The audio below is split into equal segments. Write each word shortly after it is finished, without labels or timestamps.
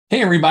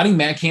Hey everybody,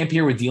 Matt Camp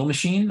here with Deal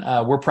Machine.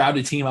 We're proud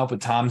to team up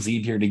with Tom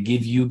Zeeb here to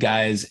give you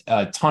guys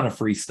a ton of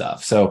free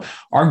stuff. So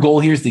our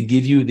goal here is to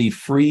give you the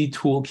free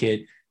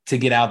toolkit to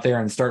get out there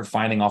and start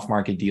finding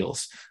off-market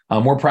deals.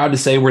 We're proud to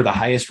say we're the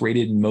highest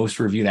rated and most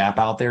reviewed app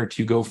out there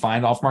to go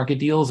find off-market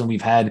deals. And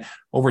we've had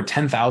over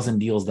 10,000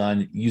 deals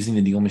done using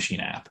the Deal Machine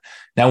app.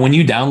 Now, when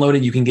you download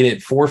it, you can get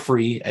it for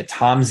free at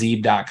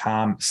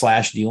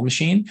tomzeeb.com/deal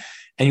machine,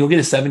 and you'll get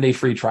a 7-day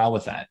free trial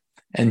with that.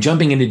 And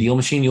jumping into Deal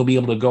Machine, you'll be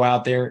able to go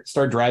out there,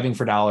 start driving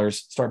for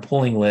dollars, start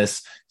pulling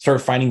lists,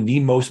 start finding the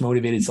most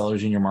motivated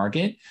sellers in your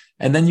market.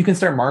 And then you can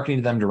start marketing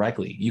to them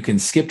directly. You can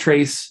skip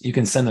trace, you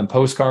can send them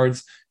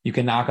postcards, you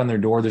can knock on their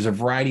door. There's a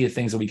variety of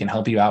things that we can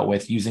help you out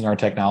with using our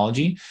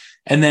technology.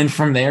 And then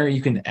from there,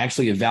 you can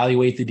actually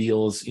evaluate the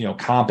deals,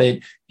 comp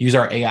it, use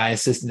our AI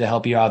assistant to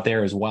help you out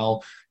there as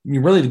well. You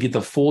really to get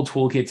the full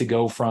toolkit to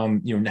go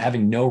from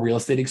having no real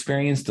estate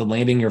experience to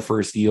landing your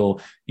first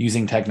deal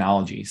using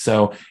technology.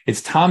 So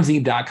it's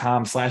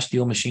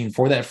tomzeeb.com/deal machine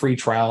for that free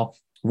trial.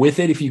 With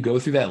it, if you go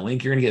through that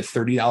link, you're going to get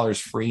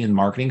 $30 free in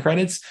marketing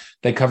credits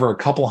that cover a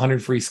couple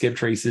hundred free skip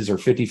traces or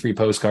 50 free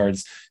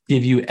postcards,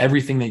 give you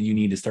everything that you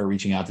need to start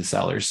reaching out to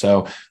sellers.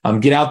 So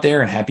get out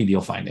there and happy deal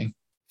finding.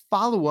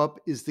 Follow-up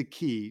is the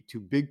key to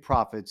big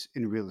profits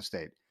in real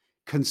estate.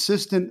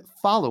 Consistent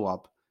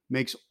follow-up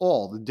makes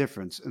all the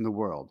difference in the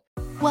world.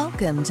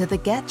 Welcome to the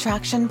Get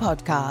Traction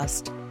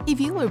podcast.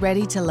 If you are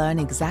ready to learn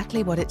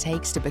exactly what it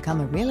takes to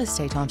become a real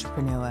estate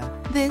entrepreneur,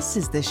 this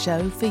is the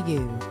show for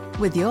you.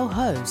 With your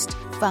host,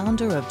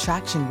 founder of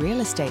Traction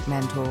Real Estate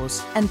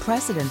Mentors and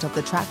president of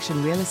the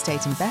Traction Real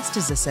Estate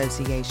Investors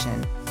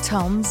Association,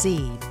 Tom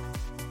Zeeb.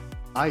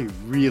 I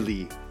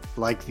really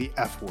like the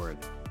F word.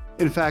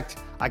 In fact,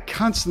 I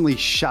constantly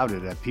shout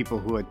it at people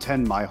who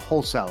attend my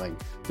Wholesaling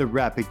the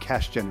Rapid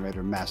Cash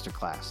Generator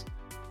Masterclass.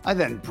 I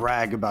then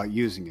brag about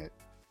using it.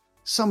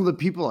 Some of the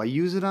people I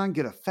use it on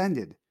get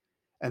offended,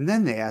 and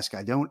then they ask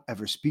I don't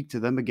ever speak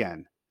to them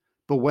again.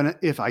 But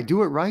if I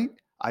do it right,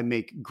 I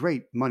make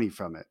great money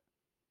from it.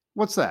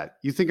 What's that?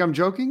 You think I'm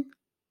joking?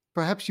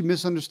 Perhaps you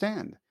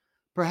misunderstand.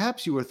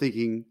 Perhaps you were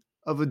thinking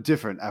of a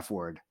different F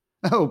word.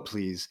 Oh,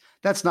 please,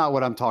 that's not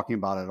what I'm talking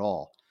about at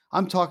all.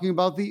 I'm talking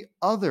about the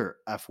other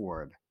F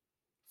word,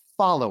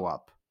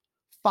 follow-up.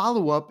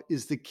 Follow-up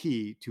is the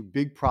key to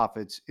big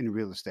profits in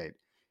real estate.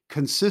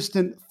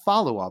 Consistent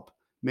follow-up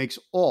makes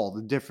all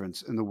the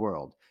difference in the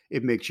world.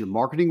 It makes your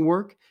marketing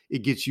work.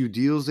 It gets you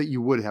deals that you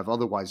would have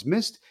otherwise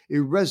missed. It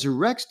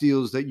resurrects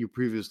deals that you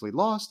previously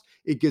lost.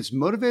 It gets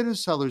motivated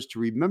sellers to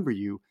remember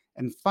you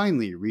and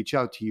finally reach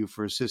out to you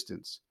for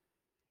assistance.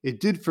 It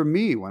did for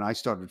me when I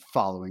started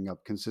following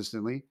up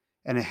consistently,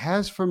 and it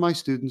has for my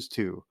students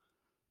too.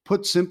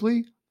 Put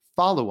simply,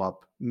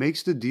 follow-up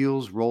makes the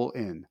deals roll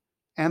in,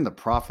 and the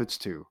profits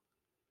too.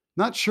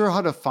 Not sure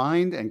how to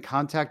find and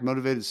contact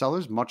motivated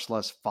sellers, much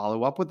less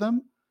follow up with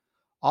them?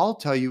 I'll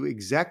tell you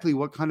exactly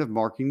what kind of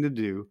marketing to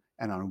do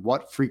and on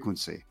what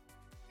frequency.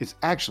 It's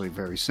actually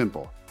very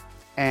simple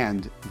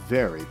and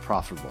very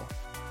profitable.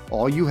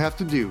 All you have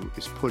to do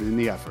is put in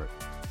the effort.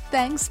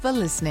 Thanks for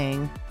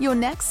listening. Your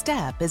next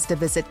step is to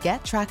visit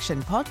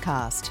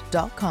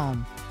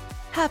gettractionpodcast.com.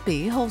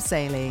 Happy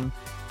wholesaling.